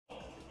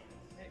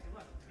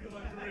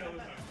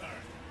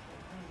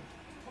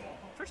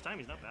first time,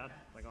 he's not bad.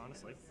 Like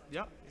honestly,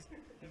 Yep.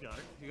 he got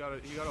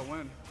it. You gotta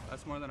win.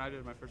 That's more than I did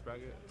in my first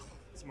bracket.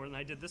 It's more than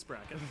I did this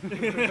bracket. Oh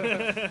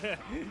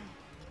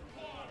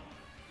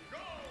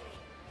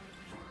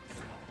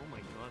my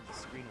god, the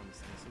screen on this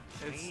thing is so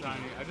tiny. It's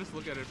tiny. I just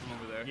look at it from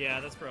over there. Yeah,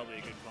 that's probably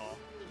a good call.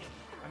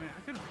 I mean,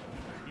 I could.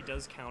 He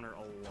does counter a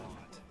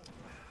lot.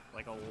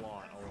 Like a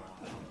lot.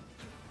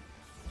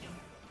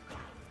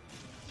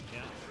 Yeah,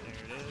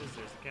 there it is.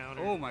 There's the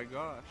counter. Oh my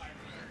gosh.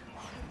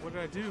 What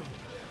did I do?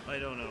 I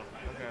don't know.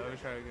 Okay, let me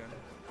try it again.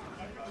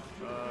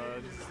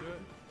 Does this do it?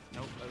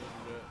 Nope, that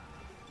doesn't do it.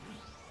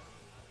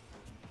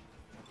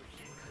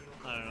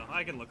 I don't know.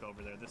 I can look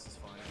over there. This is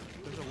fine.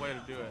 There's a way to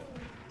do it.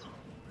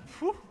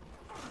 Whew.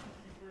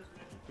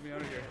 Get me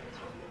out of here.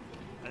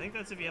 I think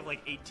that's if you have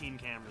like 18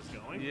 cameras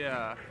going.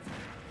 Yeah.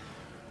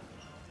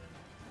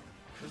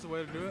 There's a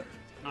way to do it.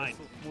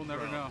 We'll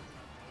never know.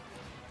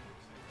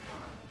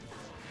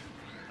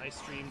 I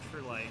streamed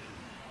for like.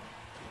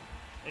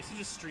 I used to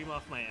just stream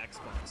off my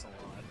Xbox a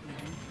lot.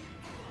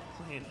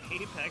 Playing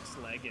Apex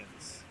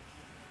Legends.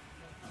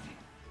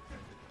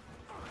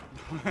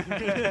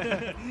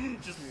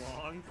 Just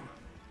long.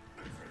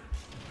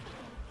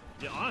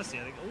 Yeah, honestly,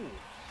 I think.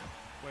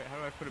 Oh. Wait, how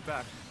do I put it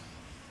back?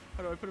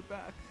 How do I put it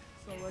back?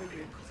 It's not letting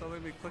me. It's not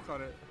letting me click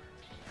on it.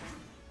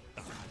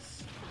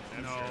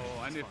 I'm no, sure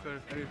I need to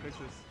fix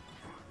this.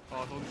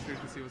 Oh, if only stream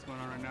can see what's going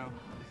on right now.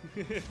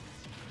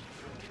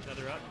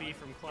 Another up B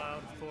from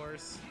Cloud, of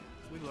course.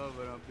 We love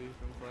an up B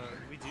from Cloud.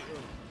 We do.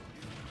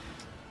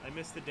 I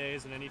miss the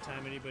days when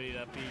anytime anybody at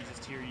up B, you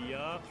just hear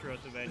yup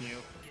throughout the venue.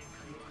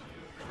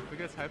 We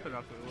get hyping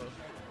off it, love.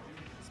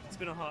 It's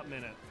been a hot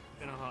minute.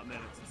 Been a hot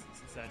minute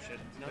since that shit.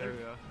 There we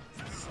go.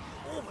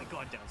 Oh my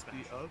god, down smash.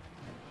 The up.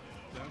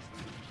 Down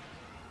smash.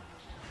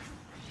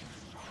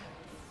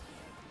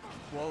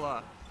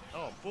 Voila.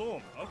 Oh,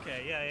 boom.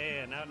 Okay,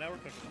 yeah. Now we're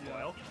cooking the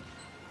oil.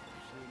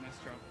 Ooh, nice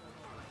jump.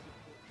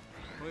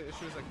 Wait,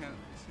 issue is I can't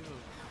see those.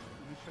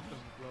 Let me check the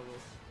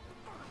levels.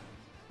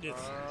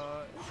 It's,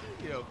 it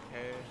should be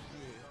okay.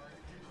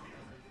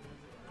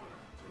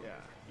 Yeah.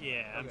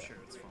 yeah, I'm Okay. sure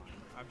it's fine.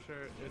 I'm sure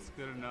it's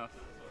good enough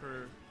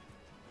for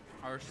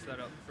our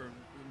setup for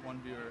one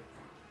viewer.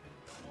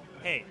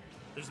 Hey,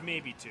 there's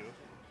maybe two.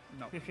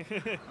 No,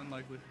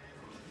 unlikely.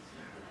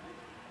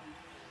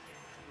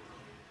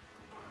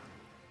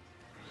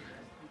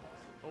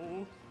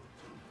 Oh.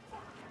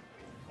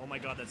 Oh my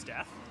god, that's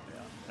death?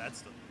 Yeah.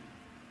 That's the...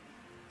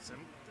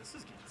 This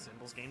is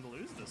Symbol's game to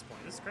lose at this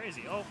point. This is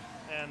crazy. Oh,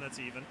 and that's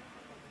even.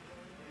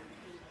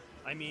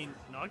 I mean,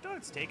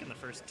 NogDog's taken the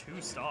first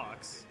two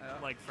stocks,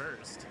 like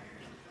first.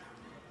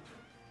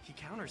 He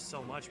counters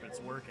so much, but it's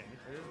working.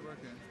 It is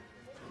working.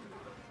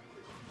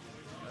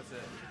 That's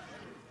it.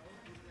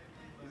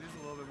 He needs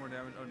a little bit more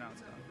damage. Oh, now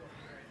it's gone.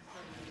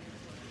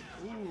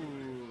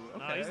 Ooh,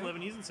 okay. Nah, he's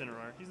living. He's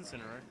Incineroar. He's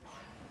Incineroar.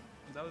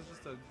 That was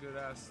just a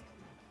good-ass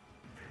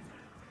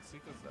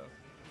sequence, though.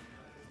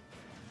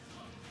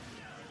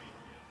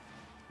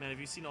 Man, have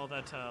you seen all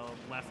that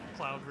left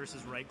cloud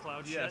versus right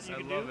cloud shit Yes, you I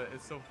can love do? it.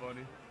 It's so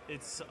funny.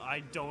 It's I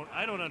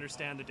don't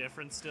understand the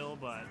difference still,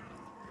 but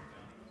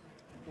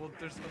Well,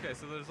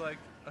 so there's like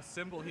a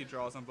symbol he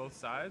draws on both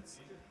sides.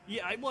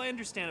 yeah, I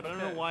understand it, but I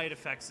don't Okay. know why it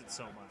affects it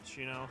so much.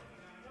 You know?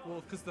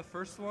 Well, because the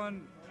first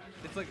one,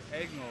 it's like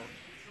angle,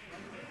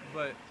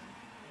 but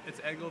it's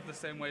angled the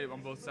same way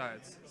on both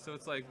sides. So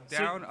it's like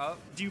down, up.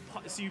 Do you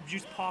so you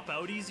just pop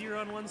out easier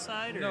on one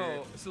side, or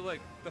No, so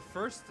like the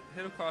first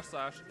hit of cross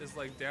slash is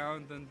like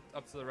down, then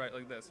up to the right,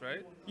 like this,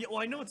 right? Yeah, well,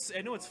 I know it's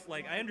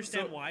like I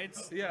understand So, why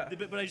it's yeah.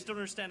 but I just don't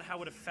understand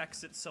how it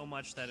affects it so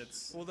much that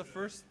it's. Well, the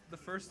first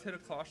hit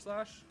of cross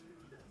slash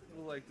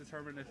will like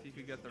determine if you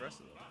could get the rest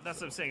of them. That's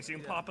what I'm saying. So you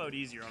can pop out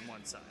easier on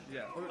one side.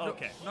 Yeah.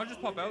 Okay. No, not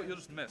just pop out, you'll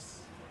just miss.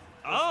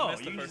 Oh, miss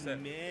the you can first just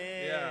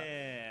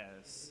hit.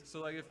 miss. So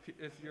like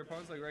if your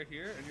opponent's like right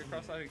here and you're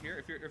cross-sliding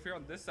here, if you're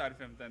on this side of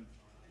him, then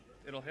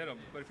it'll hit him.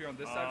 But if you're on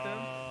this side of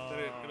him,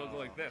 then it'll go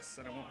like this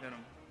and it won't hit him.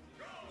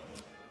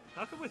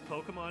 How come with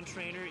Pokemon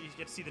Trainer you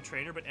get to see the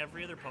trainer, but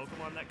every other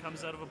Pokemon that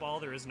comes out of a ball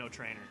there is no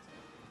trainer?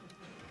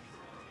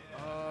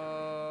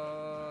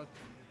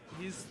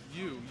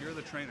 You're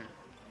the trainer.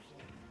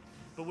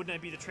 But wouldn't I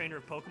be the trainer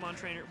of Pokemon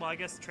Trainer? Well, I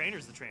guess the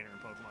trainer's the trainer in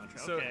Pokemon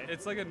Trainer. So Okay.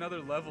 it's like another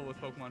level with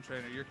Pokemon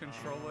Trainer. You're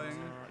controlling.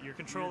 You're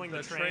controlling the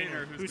the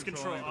trainer. who's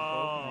controlling the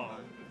Oh.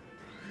 Pokemon.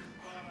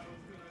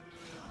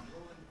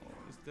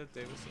 Is that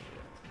Davis?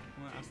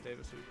 I'm gonna ask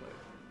Davis who he played.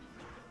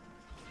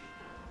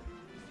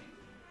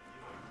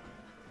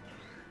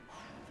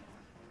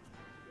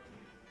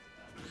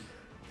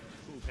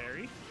 Ooh,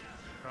 parry.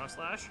 Cross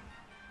slash.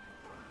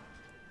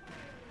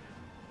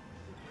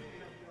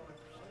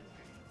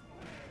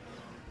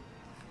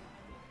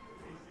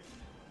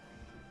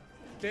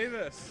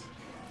 Davis.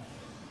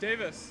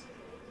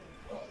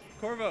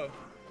 Corvo.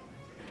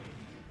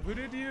 Who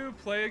did you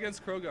play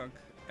against Krogunk?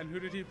 And who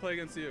did he play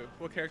against you?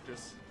 What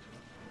characters?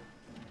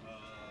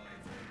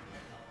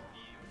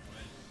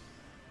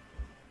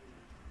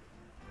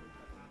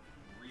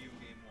 Ryu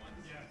game 1.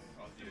 Yes.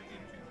 Kazuya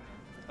game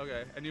 2.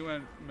 Okay, and you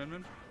went Min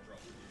Min?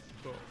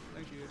 Cool,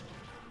 thank you.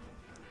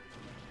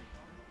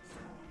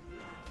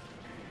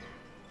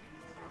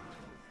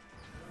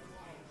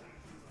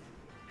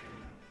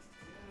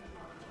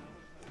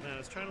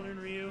 was trying to learn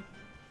Ryu.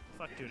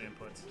 Fuck doing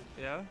inputs.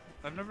 Yeah,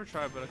 I've never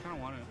tried, but I kind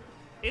of want to.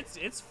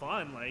 It's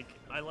fun. Like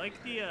I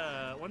like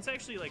the once I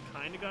actually like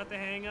kind of got the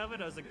hang of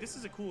it, I was like, this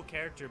is a cool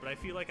character, but I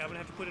feel like I'm gonna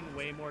have to put in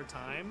way more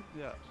time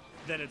Yeah.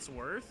 than it's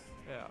worth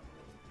Yeah.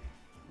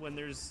 when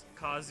there's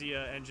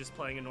Kazuya and just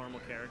playing a normal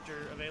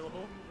character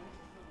available.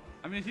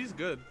 I mean, he's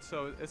good,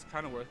 so it's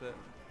kind of worth it.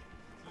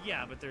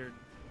 Yeah, but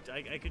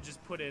I could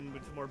just put in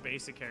with more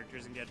basic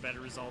characters and get better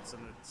results in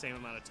the same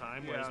amount of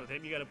time. Whereas Yeah. with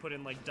him, you got to put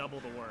in like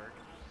double the work.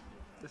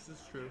 This is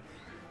true.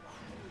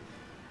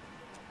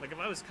 Like if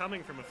I was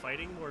coming from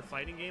a more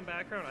fighting game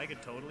background, I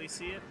could totally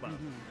see it. But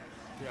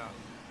Yeah.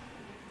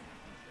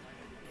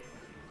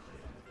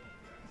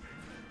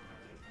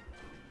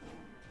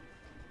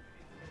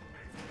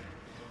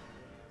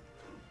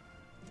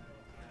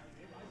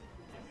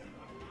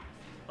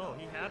 oh,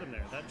 he had him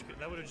there.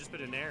 That would have just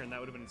been an air, and that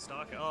would have been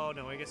stock. Oh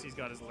no, I guess he's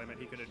got his limit.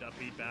 He could have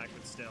upbeat back,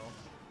 but still,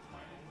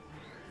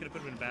 could have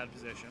put him in a bad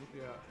position.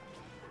 Yeah.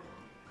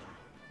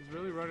 He's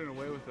really running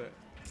away with it.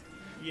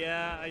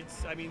 Yeah,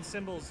 I mean,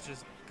 Symbol's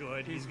just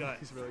good. He's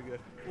really good.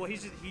 well,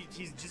 he's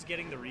just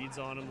getting the reads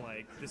on him.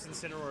 Like this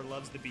Incineroar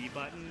loves the B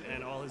button,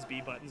 and all his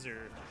B buttons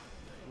are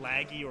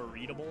laggy or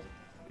readable.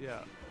 Yeah.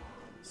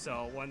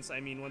 So once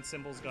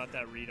Symbol's got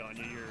that read on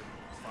you, you're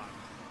fucked.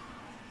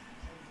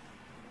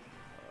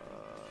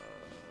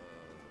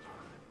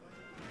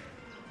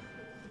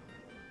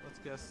 Let's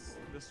guess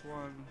this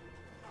one,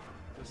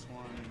 this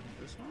one,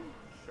 this one?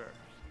 Sure.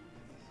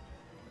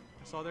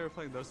 I saw they were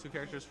playing those two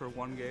characters for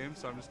one game,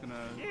 so I'm just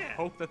gonna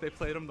hope that they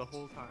played them the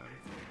whole time.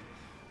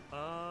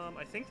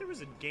 I think there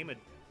was a game of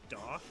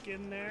Doc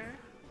in there.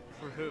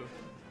 For who?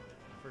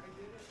 For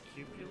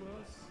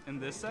Cupulos? In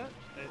this set?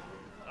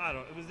 I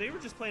don't know. They were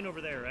just playing over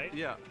there, right?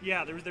 Yeah.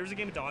 Yeah, there was a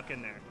game of Doc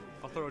in there.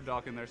 I'll throw a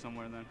Doc in there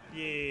somewhere then.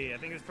 Yeah, I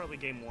think it was probably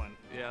game 1.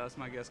 Yeah, that's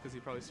my guess because he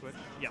probably switched.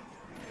 Yep.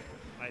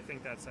 I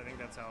think that's how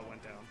it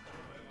went down.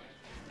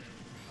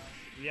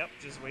 Yep,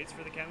 just waits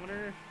for the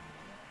counter.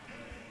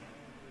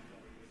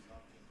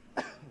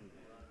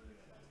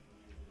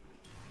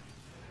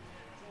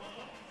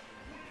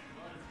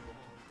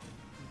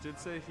 Did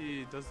say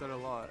he does that a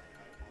lot.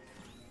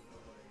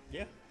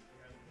 Yeah.